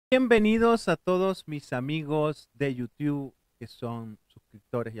Bienvenidos a todos mis amigos de YouTube que son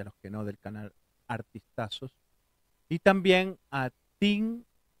suscriptores y a los que no del canal Artistazos. Y también a Team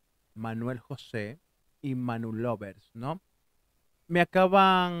Manuel José y Manu Lovers, ¿no? Me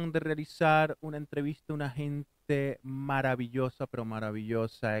acaban de realizar una entrevista a una gente maravillosa, pero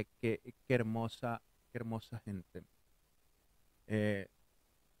maravillosa. Qué hermosa gente. Eh,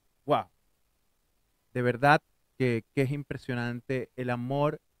 wow, de verdad que es impresionante el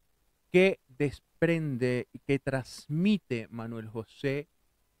amor que desprende y que transmite Manuel José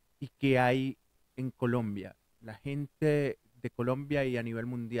y que hay en Colombia. La gente de Colombia y a nivel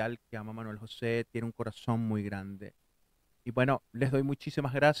mundial que ama a Manuel José tiene un corazón muy grande. Y bueno, les doy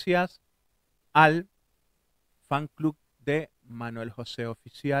muchísimas gracias al fan club de Manuel José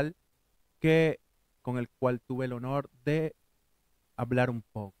Oficial, que, con el cual tuve el honor de hablar un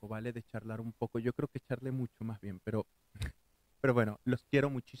poco, ¿vale? De charlar un poco. Yo creo que charlé mucho más bien, pero bueno, los quiero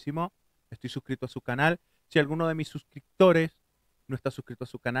muchísimo. Estoy suscrito a su canal. Si alguno de mis suscriptores no está suscrito a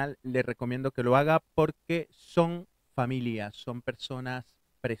su canal, le recomiendo que lo haga porque son familias, son personas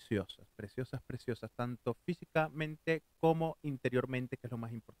preciosas, preciosas, preciosas, tanto físicamente como interiormente, que es lo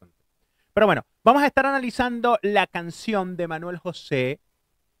más importante. Pero bueno, vamos a estar analizando la canción de Manuel José,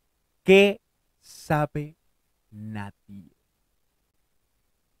 que sabe nadie.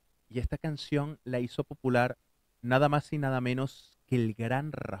 Y esta canción la hizo popular nada más y nada menos que el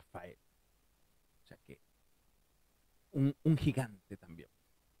gran Rafael. O sea que un gigante también.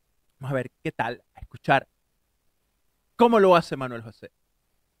 Vamos a ver qué tal, a escuchar cómo lo hace Manuel José.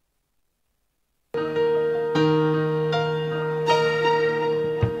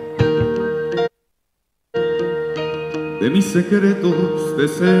 De mis secretos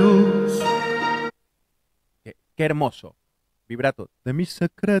deseos. Qué hermoso. Vibrato. De mis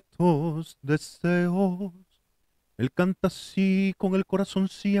secretos deseos. Él canta así con el corazón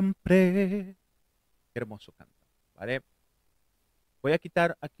siempre. Qué hermoso canta. ¿Vale? Voy a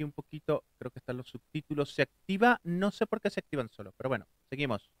quitar aquí un poquito, creo que están los subtítulos. Se activa, no sé por qué se activan solo, pero bueno,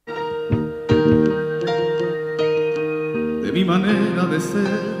 seguimos. De mi manera de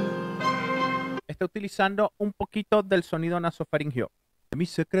ser. Está utilizando un poquito del sonido nasofaringeo. De mis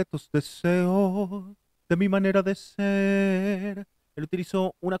secretos deseos, de mi manera de ser. Él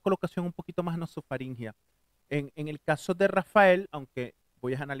utilizó una colocación un poquito más nasofaringea. En el caso de Rafael, aunque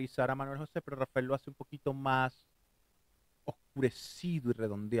voy a analizar a Manuel José, pero Rafael lo hace un poquito más oscurecido y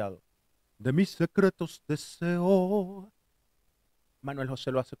redondeado. De mis secretos deseos. Manuel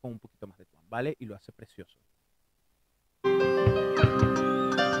José lo hace con un poquito más de tono, ¿vale? Y lo hace precioso. De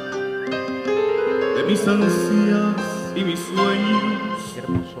mis ansias y mis sueños. Qué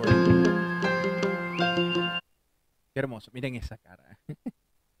hermoso es. Qué hermoso. Miren esa cara.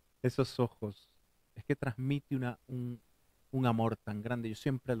 Esos ojos. Es que transmite un amor tan grande. Yo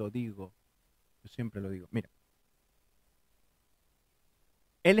siempre lo digo. Yo siempre lo digo. Mira.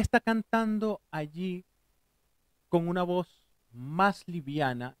 Él está cantando allí con una voz más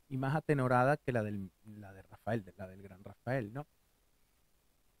liviana y más atenorada que la de Rafael, la del gran Rafael, ¿no?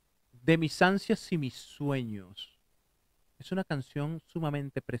 De mis ansias y mis sueños. Es una canción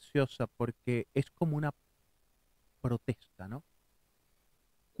sumamente preciosa porque es como una protesta, ¿no?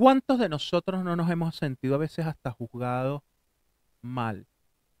 ¿Cuántos de nosotros no nos hemos sentido a veces hasta juzgados mal?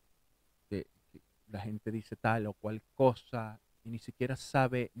 Que la gente dice tal o cual cosa y ni siquiera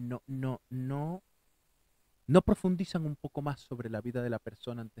sabe, no profundizan un poco más sobre la vida de la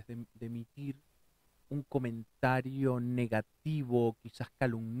persona antes de emitir un comentario negativo, quizás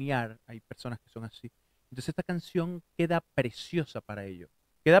calumniar. Hay personas que son así. Entonces esta canción queda preciosa para ello.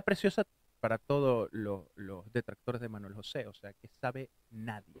 Queda preciosa para todos los detractores de Manuel José, o sea, que sabe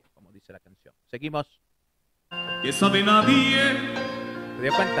nadie, como dice la canción. Seguimos. Que sabe nadie. ¿Se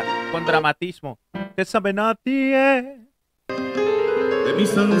dio cuenta? Con dramatismo. Que sabe nadie. De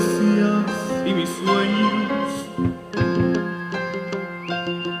mis ansias y mis sueños.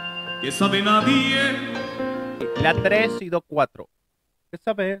 Que sabe nadie. La 3 y do 4. Que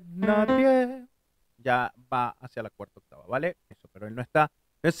sabe nadie. Ya va hacia la cuarta octava, ¿vale? Eso, pero él no está.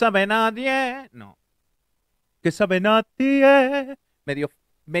 Que sabe nadie. No. Que sabe nadie. Medio,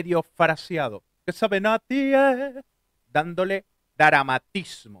 medio fraseado. Que sabe nadie. Dándole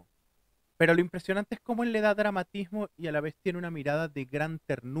dramatismo. Pero lo impresionante es cómo él le da dramatismo y a la vez tiene una mirada de gran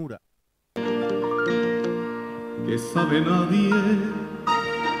ternura. Que sabe nadie.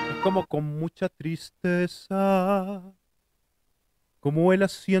 Es como con mucha tristeza, como él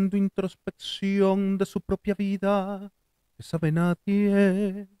haciendo introspección de su propia vida, que sabe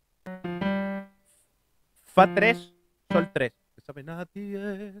nadie. Fa 3, Sol 3, que sabe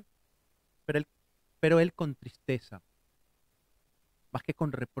nadie. Pero él, pero él con tristeza. más que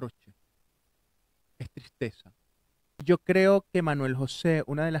con reproche, es tristeza. Yo creo que Manuel José,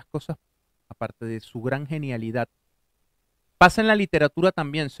 una de las cosas, aparte de su gran genialidad, pasa en la literatura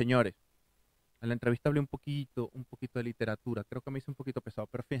también, señores. En la entrevista hablé un poquito de literatura. Creo que me hice un poquito pesado,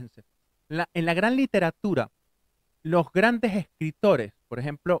 pero fíjense. En la gran literatura, los grandes escritores, por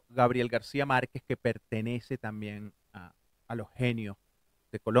ejemplo, Gabriel García Márquez, que pertenece también a los genios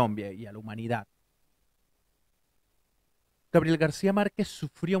de Colombia y a la humanidad. Gabriel García Márquez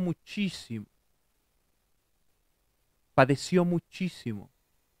sufrió muchísimo, padeció muchísimo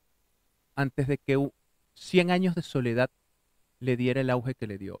antes de que 100 años de soledad le diera el auge que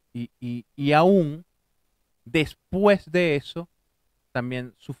le dio. Y aún después de eso,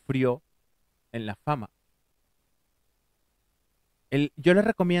 también sufrió en la fama. Yo les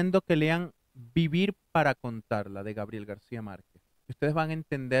recomiendo que lean Vivir para contarla de Gabriel García Márquez. Ustedes van a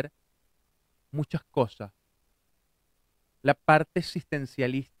entender muchas cosas. La parte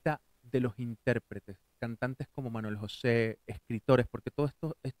existencialista de los intérpretes, cantantes como Manuel José, escritores, porque todo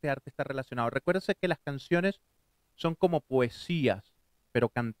esto, este arte está relacionado. Recuérdense que las canciones son como poesías, pero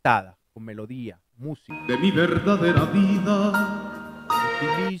cantadas, con melodía, música. De mi verdadera vida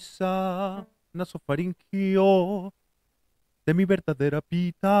Utiliza nasofaringio de mi verdadera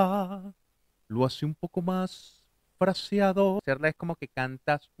vida. Lo hace un poco más fraseado. Hacerla es como que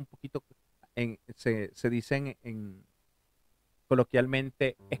cantas un poquito, se dice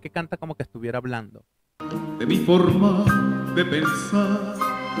coloquialmente, es que canta como que estuviera hablando. de mi forma de pensar.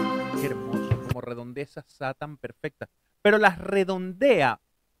 Qué hermoso, como redondeza tan perfecta. Pero las redondea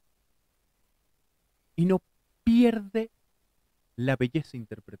y no pierde la belleza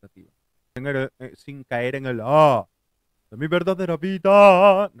interpretativa. Sin caer en el de mi verdadera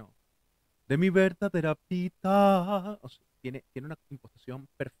vida. No. De mi verdadera vida. O sea, tiene una imposición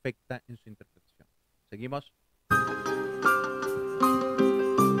perfecta en su interpretación. Seguimos.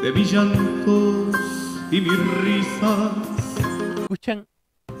 De mis llantos y mis risas. Escuchen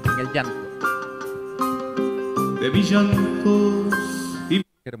en el llanto. De mis llantos y...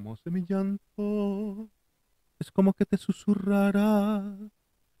 Qué hermoso mi llanto. Es como que te susurrara.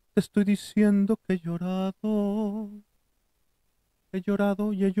 Te estoy diciendo que he llorado. He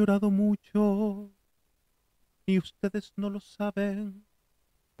llorado y he llorado mucho. Y ustedes no lo saben.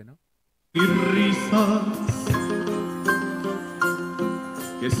 ¿Qué no? y risas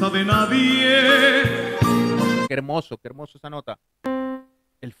que sabe nadie. Qué hermoso esa nota.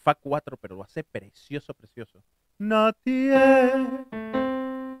 El Fa 4, pero lo hace precioso, precioso. Nadie.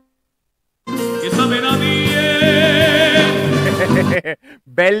 Que sabe nadie.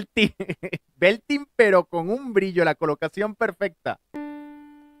 Belting, Belting, pero con un brillo, la colocación perfecta.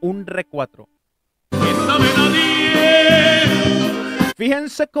 Un Re 4. Que sabe nadie.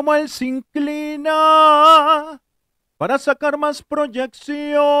 Fíjense cómo él se inclina para sacar más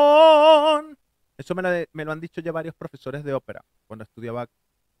proyección. Eso me lo han dicho ya varios profesores de ópera cuando estudiaba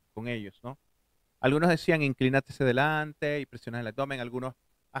con ellos, ¿no? Algunos decían inclínate hacia adelante y presiona el abdomen, algunos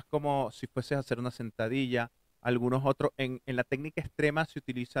haz como si fueses a hacer una sentadilla, algunos otros, en la técnica extrema se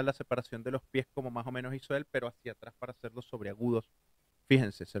utiliza la separación de los pies como más o menos hizo él, pero hacia atrás para hacerlos sobreagudos.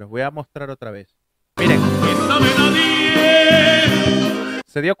 Fíjense, se los voy a mostrar otra vez. Miren. Que sabe nadie.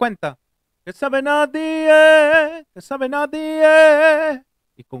 ¿Se dio cuenta? Que sabe nadie, que sabe nadie.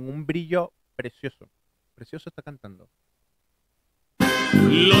 Y con un brillo precioso. Precioso está cantando.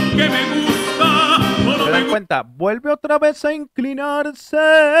 Lo que me gusta o no ¿Se me dan cuenta? Vuelve otra vez a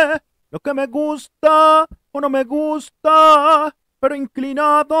inclinarse. Lo que me gusta o no me gusta, pero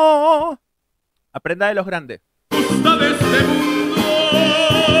inclinado. Aprenda de los grandes. gusta de este mundo.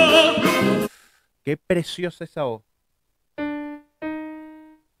 Qué preciosa esa voz.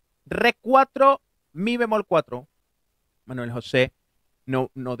 Re 4, Mi bemol 4. Manuel José no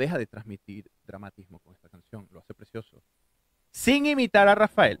deja de transmitir dramatismo con esta canción. Lo hace precioso. Sin imitar a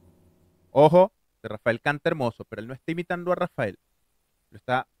Rafael. Ojo, que Rafael canta hermoso, pero él no está imitando a Rafael. Lo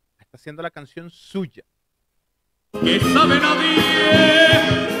está haciendo la canción suya. Que sabe nadie.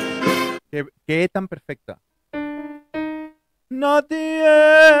 Que es tan perfecta.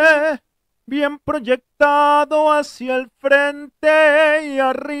 Nadie. Bien proyectado hacia el frente y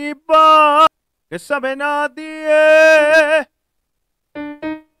arriba. Que sabe nadie.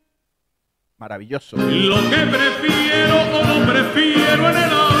 Maravilloso. Lo que prefiero o no prefiero en el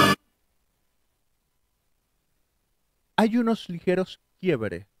amor. Hay unos ligeros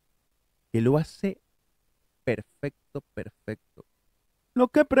quiebres que lo hace perfecto, perfecto. Lo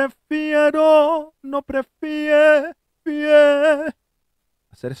que prefiero, no prefiero.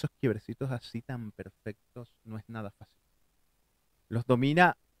 Hacer esos quiebrecitos así tan perfectos no es nada fácil. Los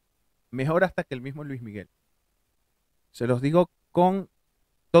domina mejor hasta que el mismo Luis Miguel. Se los digo con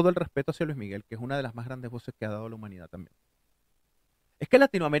todo el respeto hacia Luis Miguel, que es una de las más grandes voces que ha dado la humanidad también. Es que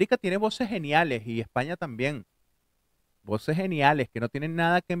Latinoamérica tiene voces geniales y España también. Voces geniales que no tienen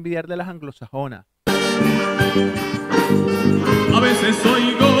nada que envidiar de las anglosajonas. A veces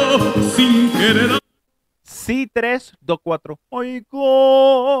oigo sin querer Sí, 3, 2, 4.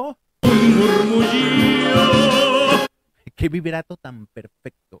 Oigo. un murmullo. Qué vibrato tan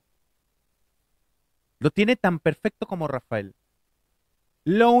perfecto. Lo tiene tan perfecto como Rafael.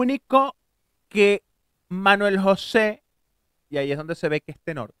 Lo único que Manuel José, y ahí es donde se ve que es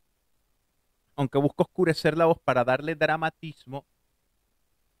tenor, aunque busca oscurecer la voz para darle dramatismo,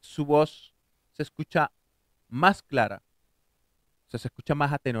 su voz se escucha más clara, o sea, se escucha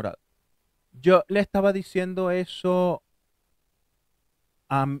más atenorada. Yo le estaba diciendo eso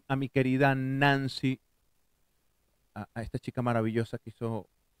a mi querida Nancy, a esta chica maravillosa que hizo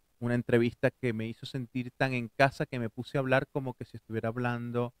una entrevista que me hizo sentir tan en casa que me puse a hablar como que si estuviera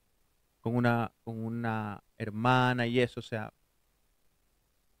hablando con una hermana y eso, o sea,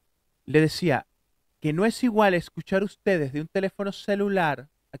 le decía que no es igual escuchar ustedes de un teléfono celular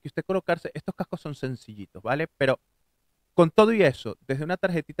a que usted colocarse, estos cascos son sencillitos, ¿vale? Pero con todo y eso, desde una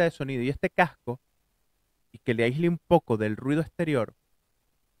tarjetita de sonido y este casco, y que le aísle un poco del ruido exterior,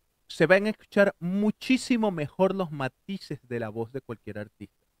 se van a escuchar muchísimo mejor los matices de la voz de cualquier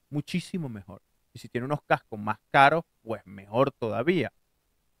artista. Muchísimo mejor. Y si tiene unos cascos más caros, pues mejor todavía.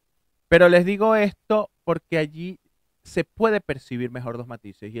 Pero les digo esto porque allí se puede percibir mejor los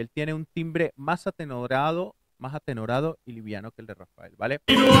matices. Y él tiene un timbre más atenorado y liviano que el de Rafael, ¿vale?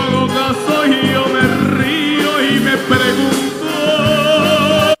 Y no hago caso y yo me río y me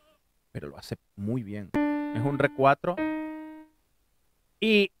pregunto. Pero lo hace muy bien. Es un Re4.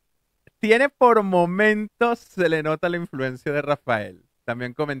 Y tiene por momentos, se le nota la influencia de Rafael.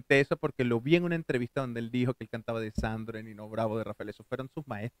 También comenté eso porque lo vi en una entrevista donde él dijo que él cantaba de Sandro, en Nino Bravo, de Rafael. Esos fueron sus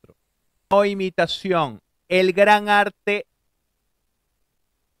maestros. O imitación. El gran arte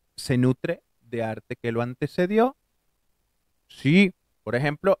se nutre de arte que lo antecedió. Sí, por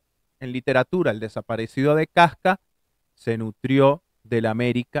ejemplo, en literatura, el desaparecido de Kafka se nutrió de la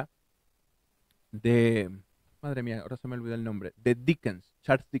América de, madre mía, ahora se me olvidó el nombre, de Dickens,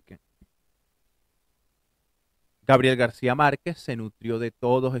 Charles Dickens. Gabriel García Márquez se nutrió de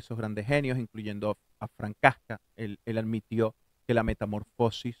todos esos grandes genios, incluyendo a Frank Kafka. Él admitió que la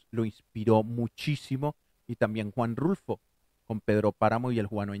metamorfosis lo inspiró muchísimo, y también Juan Rulfo, con Pedro Páramo y el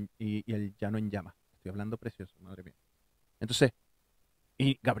Llano en Llamas. Estoy hablando precioso, madre mía. Entonces,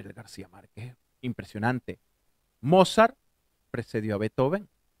 y Gabriel García Márquez, impresionante. Mozart precedió a Beethoven.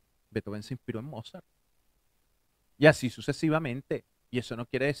 Beethoven se inspiró en Mozart. Y así sucesivamente. Y eso no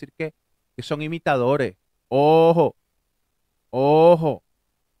quiere decir que son imitadores. Ojo, ojo.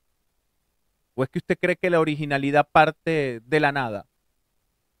 ¿O es que usted cree que la originalidad parte de la nada?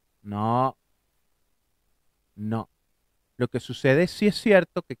 No, no. Lo que sucede sí es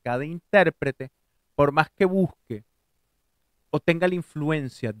cierto que cada intérprete, por más que busque o tenga la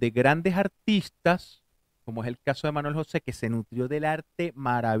influencia de grandes artistas, como es el caso de Manuel José, que se nutrió del arte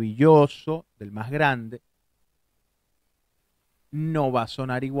maravilloso, del más grande, no va a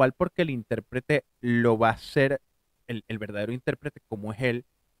sonar igual porque el intérprete lo va a hacer, el verdadero intérprete como es él,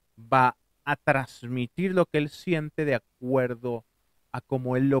 va a transmitir lo que él siente de acuerdo a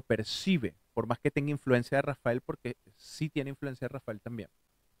cómo él lo percibe, por más que tenga influencia de Rafael, porque sí tiene influencia de Rafael también.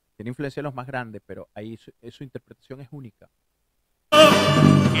 Tiene influencia de los más grandes, pero ahí su interpretación es única.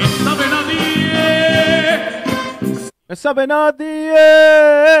 Que sabe nadie. No sabe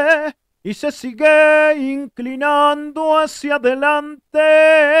nadie y se sigue inclinando hacia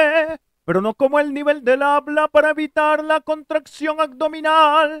adelante, pero no como el nivel del habla para evitar la contracción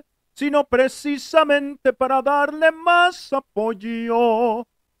abdominal, sino precisamente para darle más apoyo.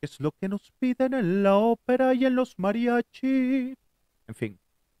 Es lo que nos piden en la ópera y en los mariachis. En fin,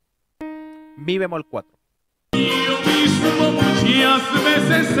 mi bemol 4. Yo mismo muchas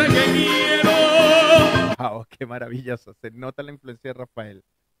veces sé que quiero. Wow, qué maravilloso. Se nota la influencia de Rafael.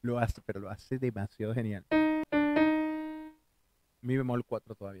 Lo hace, pero lo hace demasiado genial. Mi bemol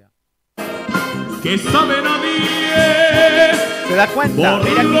 4 todavía. Que sabe nadie. ¿Se da cuenta? Por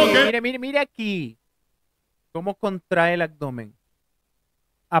Mira lo aquí, que- mire aquí. Cómo contrae el abdomen.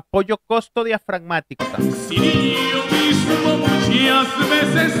 Apoyo costo diafragmático. Si yo mismo muchas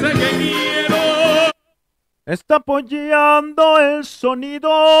veces sé que quiero. Está apoyando el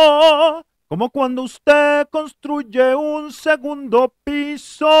sonido, como cuando usted construye un segundo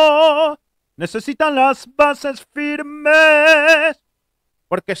piso. Necesitan las bases firmes,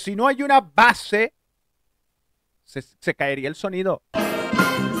 porque si no hay una base, se caería el sonido.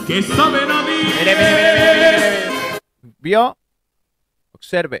 Que sabe nadie. Mire. ¿Vio?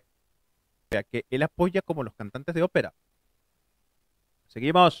 Observe. Vea que él apoya como los cantantes de ópera.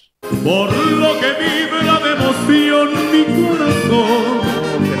 Seguimos. Por lo que vibra de emoción mi corazón.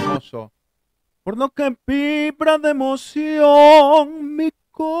 Oh, qué hermoso. Por lo que vibra de emoción mi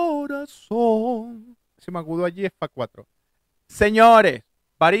corazón. Ese agudo allí es Fa4. Señores,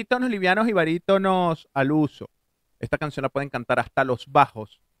 barítonos livianos y barítonos al uso. Esta canción la pueden cantar hasta los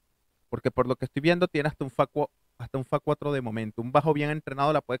bajos. Porque por lo que estoy viendo tiene hasta un Fa4 de momento. Un bajo bien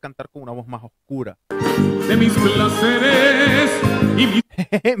entrenado la puede cantar con una voz más oscura. De mis placeres y mis...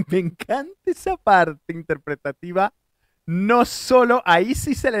 Me encanta esa parte interpretativa. No solo, ahí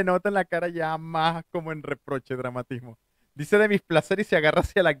sí se le nota en la cara ya más como en reproche, dramatismo. Dice de mis placeres y se agarra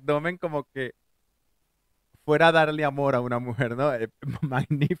hacia el abdomen como que fuera a darle amor a una mujer, ¿no?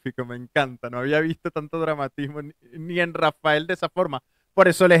 Magnífico, me encanta. No había visto tanto dramatismo ni en Rafael de esa forma. Por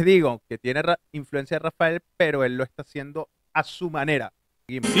eso les digo que tiene influencia de Rafael, pero él lo está haciendo a su manera.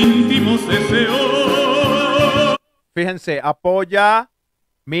 Sentimos deseo. Fíjense, apoya,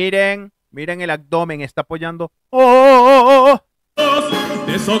 miren el abdomen, está apoyando. ¡Oh!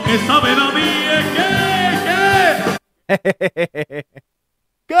 De eso que sabe nadie,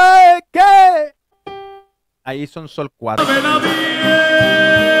 ¿Qué? Ahí son sol 4. sabe nadie.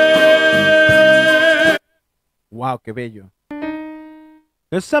 Wow, qué bello.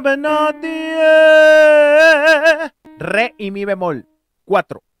 No sabe nadie. Re y mi bemol.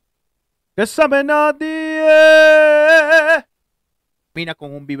 4. Que sabe nadie. Mina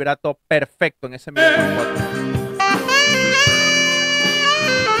con un vibrato perfecto en ese mi bemol 4.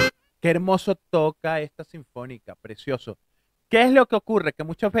 Qué hermoso toca esta sinfónica, precioso. ¿Qué es lo que ocurre? Que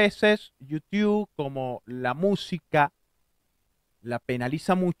muchas veces YouTube, como la música, la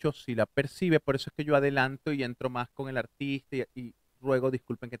penaliza mucho si la percibe, por eso es que yo adelanto y entro más con el artista y ruego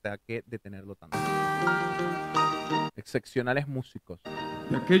disculpen que tenga que detenerlo tanto. Excepcionales músicos.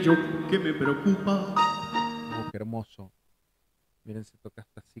 De aquello que me preocupa. Oh, qué hermoso. Miren, se toca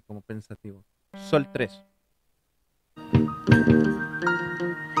hasta así como pensativo. Sol 3.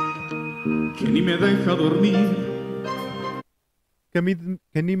 Que ni me deja dormir. Que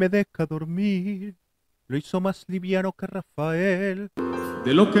ni me deja dormir. Lo hizo más liviano que Rafael.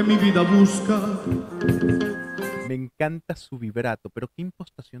 De lo que mi vida busca. Me encanta su vibrato, pero qué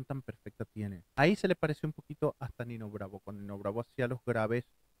impostación tan perfecta tiene. Ahí se le pareció un poquito hasta Nino Bravo. Con Nino Bravo hacía los graves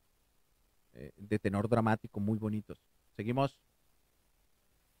de tenor dramático muy bonitos. Seguimos.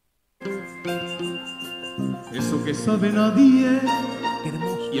 Eso que sabe nadie. Qué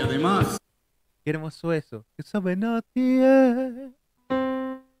hermoso. Y además. Qué hermoso eso. Que sabe nadie.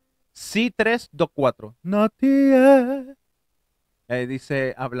 Sí, 3, do 4. Nadie.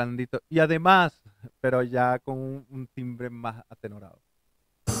 Dice hablandito. Y además, pero ya con un timbre más atenorado.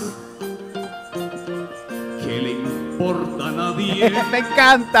 ¿Qué le importa a nadie? Me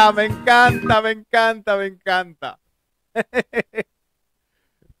encanta, me encanta, me encanta, me encanta.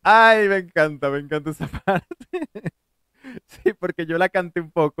 Ay, me encanta esa parte. Sí, porque yo la canté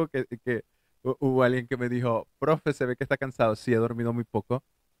un poco, que hubo alguien que me dijo, profe, se ve que está cansado. Sí, he dormido muy poco.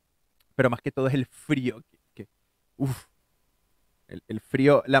 Pero más que todo es el frío. Uf, el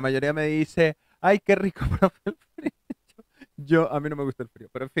frío, la mayoría me dice, ay, qué rico, profe, el frío. A mí no me gusta el frío,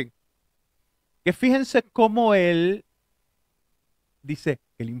 pero en fin. Que fíjense cómo él dice,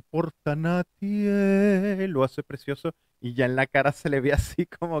 que le importa a nadie, lo hace precioso, y ya en la cara se le ve así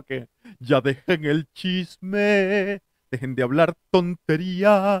como que, ya dejen el chisme, dejen de hablar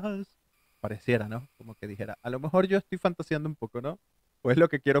tonterías. Pareciera, ¿no? Como que dijera, a lo mejor yo estoy fantaseando un poco, ¿no? O es lo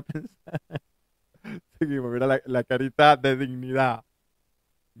que quiero pensar. Seguimos, mira la carita de dignidad.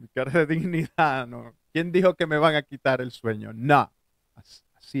 Mi cara de dignidad, ¿no? ¿Quién dijo que me van a quitar el sueño? No.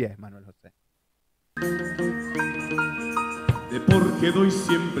 Así es, Manuel José. De por qué doy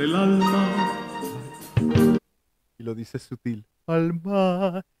siempre el alma. Y lo dice sutil.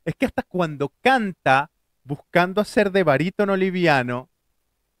 Alma. Es que hasta cuando canta, buscando hacer de barítono liviano,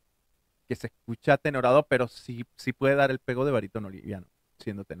 que se escucha tenorado, pero sí puede dar el pego de barítono liviano,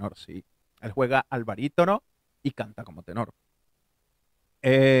 siendo tenor, sí. Él juega al barítono y canta como tenor.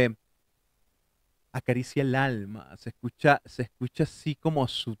 Acaricia el alma, se escucha así como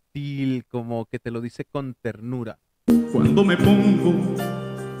sutil, como que te lo dice con ternura. Cuando me pongo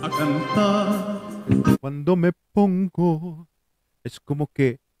a cantar. Cuando me pongo, es como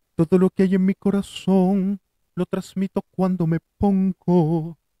que todo lo que hay en mi corazón lo transmito cuando me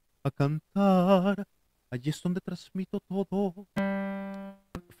pongo a cantar. Allí es donde transmito todo.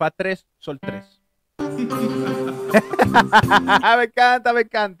 Fa 3, sol 3. Me encanta.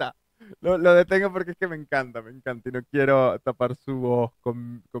 Lo detengo porque es que me encanta y no quiero tapar su voz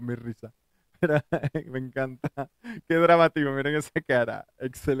con mi risa. Me encanta. Qué dramático, miren esa cara.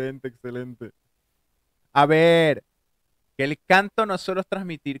 Excelente, excelente. A ver, que el canto no solo es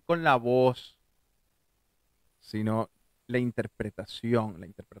transmitir con la voz, sino la interpretación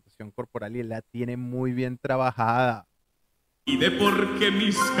corporal, y él la tiene muy bien trabajada. Y de por qué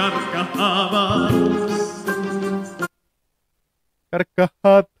mis carcajadas.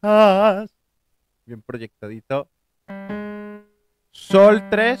 Carcajadas. Bien proyectadito. Sol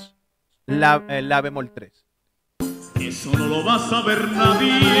 3, la bemol 3. Eso no lo va a saber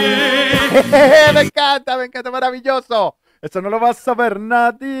nadie. Me encanta, maravilloso. Eso no lo va a saber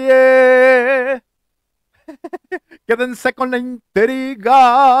nadie. Quédense con la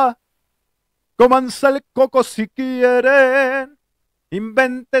intriga. Cómanse el coco si quieren.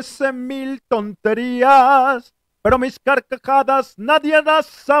 Invéntese mil tonterías. Pero mis carcajadas nadie las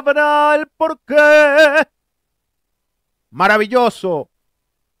sabrá el porqué. Maravilloso.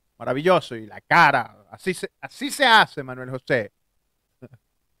 Maravilloso. Y la cara. Así se hace, Manuel José.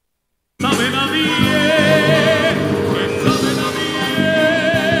 Sabe nadie. Que sabe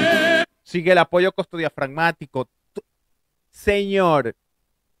nadie. Sigue el apoyo costodiafragmático. Señor,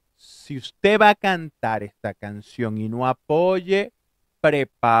 si usted va a cantar esta canción y no apoye,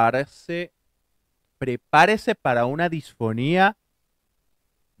 prepárese para una disfonía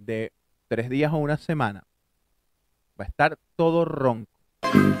de 3 días o una semana. Va a estar todo ronco.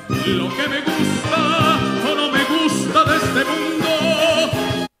 Lo que me gusta o no me gusta de este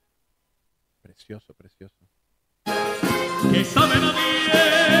mundo. Precioso, precioso. Que sabe nadie.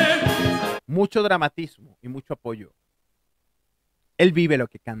 Mucho dramatismo y mucho apoyo. Él vive lo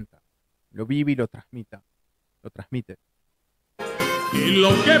que canta. Lo vive y lo transmite. Y lo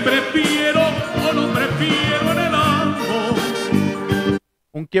que prefiero o no prefiero en el amor.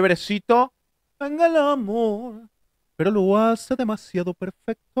 Un quiebrecito en el amor, pero lo hace demasiado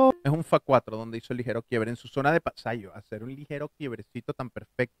perfecto. Es un Fa 4 donde hizo el ligero quiebre en su zona de pasayo. Hacer un ligero quiebrecito tan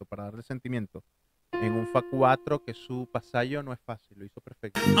perfecto para darle sentimiento en un Fa 4 que su pasayo no es fácil. Lo hizo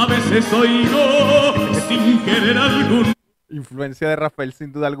perfecto. A veces oigo sin querer algún. Influencia de Rafael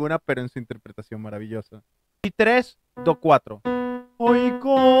sin duda alguna, pero en su interpretación maravillosa. Y 3, Do 4.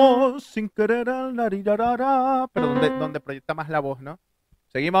 Oigo sin querer al narirarara, pero donde proyecta más la voz, ¿no?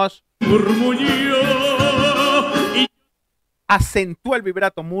 Seguimos. Murmullo y Acentúa el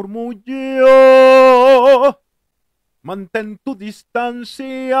vibrato. Murmullo. Mantén tu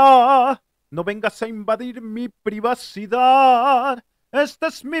distancia. No vengas a invadir mi privacidad. Esta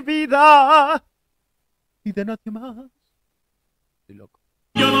es mi vida. Y de nadie más. Estoy loco.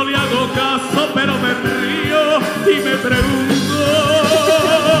 yo no le hago caso, pero me río y me pregunto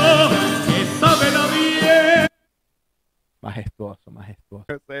 ¿qué sabe nadie? Majestuoso, majestuoso.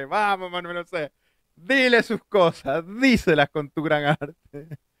 Vamos, Manuel José. Dile sus cosas, díselas con tu gran arte.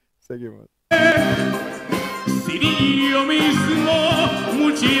 Seguimos. Si ni yo mismo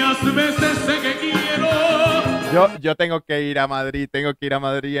muchas veces sé que quiero. Yo tengo que ir a Madrid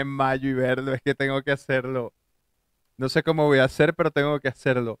en mayo y verlo, es que tengo que hacerlo. No sé cómo voy a hacer, pero tengo que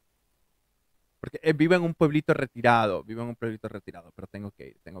hacerlo. Porque vivo en un pueblito retirado, pero tengo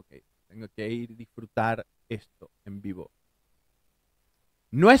que ir y disfrutar esto en vivo.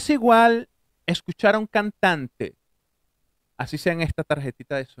 No es igual escuchar a un cantante, así sea en esta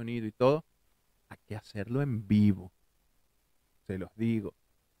tarjetita de sonido y todo, a que hacerlo en vivo. Se los digo,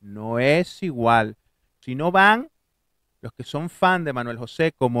 no es igual. Si no van los que son fan de Manuel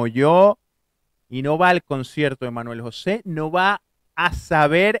José como yo y no va al concierto de Manuel José, no va a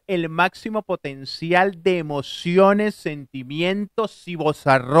saber el máximo potencial de emociones, sentimientos y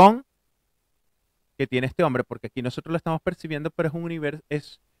vozarrón que tiene este hombre, porque aquí nosotros lo estamos percibiendo, pero es un universo,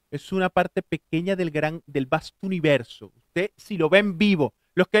 es una parte pequeña del vasto universo. Usted, si lo ve en vivo,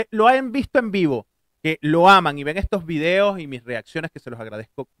 los que lo hayan visto en vivo, que lo aman y ven estos videos y mis reacciones, que se los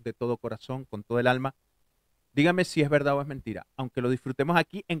agradezco de todo corazón, con todo el alma, dígame si es verdad o es mentira, aunque lo disfrutemos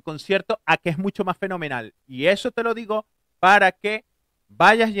aquí en concierto, a que es mucho más fenomenal. Y eso te lo digo para que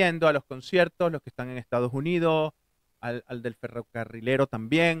vayas yendo a los conciertos, los que están en Estados Unidos, al del ferrocarrilero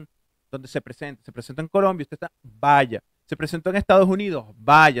también, donde se presenta en Colombia, usted está, vaya. Se presentó en Estados Unidos,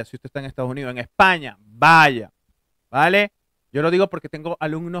 vaya. Si usted está en Estados Unidos, en España, vaya. ¿Vale? Yo lo digo porque tengo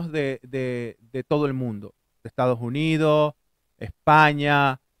alumnos de todo el mundo, de Estados Unidos,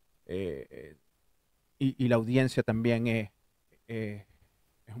 España, y la audiencia también es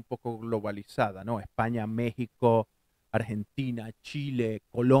un poco globalizada, ¿no? España, México, Argentina, Chile,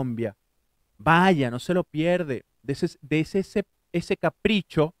 Colombia. Vaya, no se lo pierde. Ese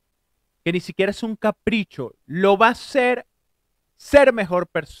capricho, que ni siquiera es un capricho, lo va a hacer ser mejor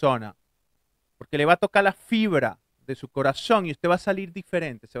persona, porque le va a tocar la fibra de su corazón y usted va a salir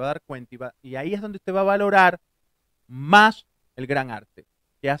diferente, se va a dar cuenta y ahí es donde usted va a valorar más el gran arte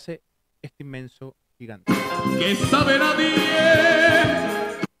que hace este inmenso gigante. Que sabe nadie.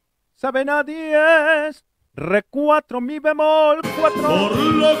 Sabe nadie es re 4 mi bemol 4. Por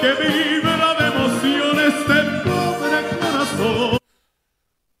lo que vibra de emoción este pobre corazón.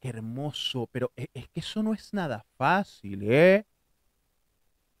 Qué hermoso, pero es que eso no es nada fácil, ¿eh?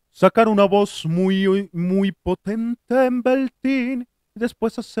 Sacar una voz muy potente en Beltín y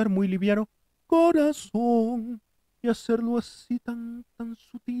después hacer muy liviano corazón y hacerlo así tan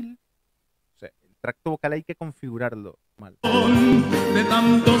sutil. O sea, el tracto vocal hay que configurarlo mal. De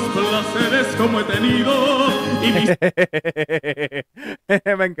tantos placeres como he tenido y mis...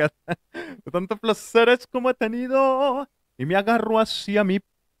 Me encanta. De tantos placeres como he tenido y me agarro hacia mi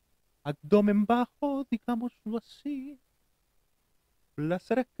abdomen bajo, digámoslo así.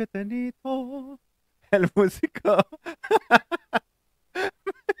 Placeres que he tenido. El músico,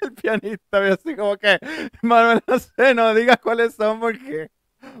 el pianista, ve así como que, Manuel, no sé, no digas cuáles son porque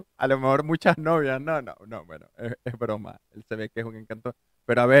a lo mejor muchas novias, no, bueno, es broma, él se ve que es un encanto,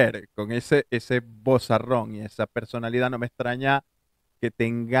 pero a ver, con ese vozarrón y esa personalidad no me extraña que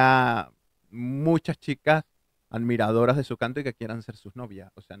tenga muchas chicas admiradoras de su canto y que quieran ser sus novias,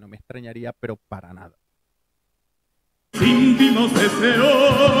 o sea, no me extrañaría, pero para nada. íntimos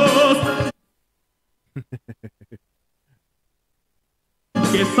deseos.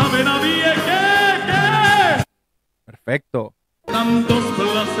 Que sabe nadie que Perfecto. tantos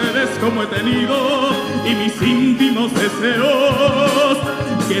placeres como he tenido y mis íntimos deseos.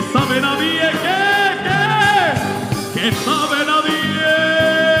 Que sabe nadie que sabe nadie.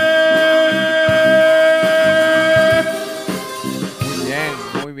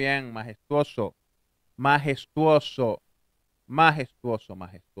 Muy bien, majestuoso, majestuoso, majestuoso,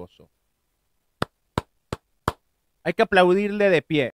 majestuoso. Hay que aplaudirle de pie.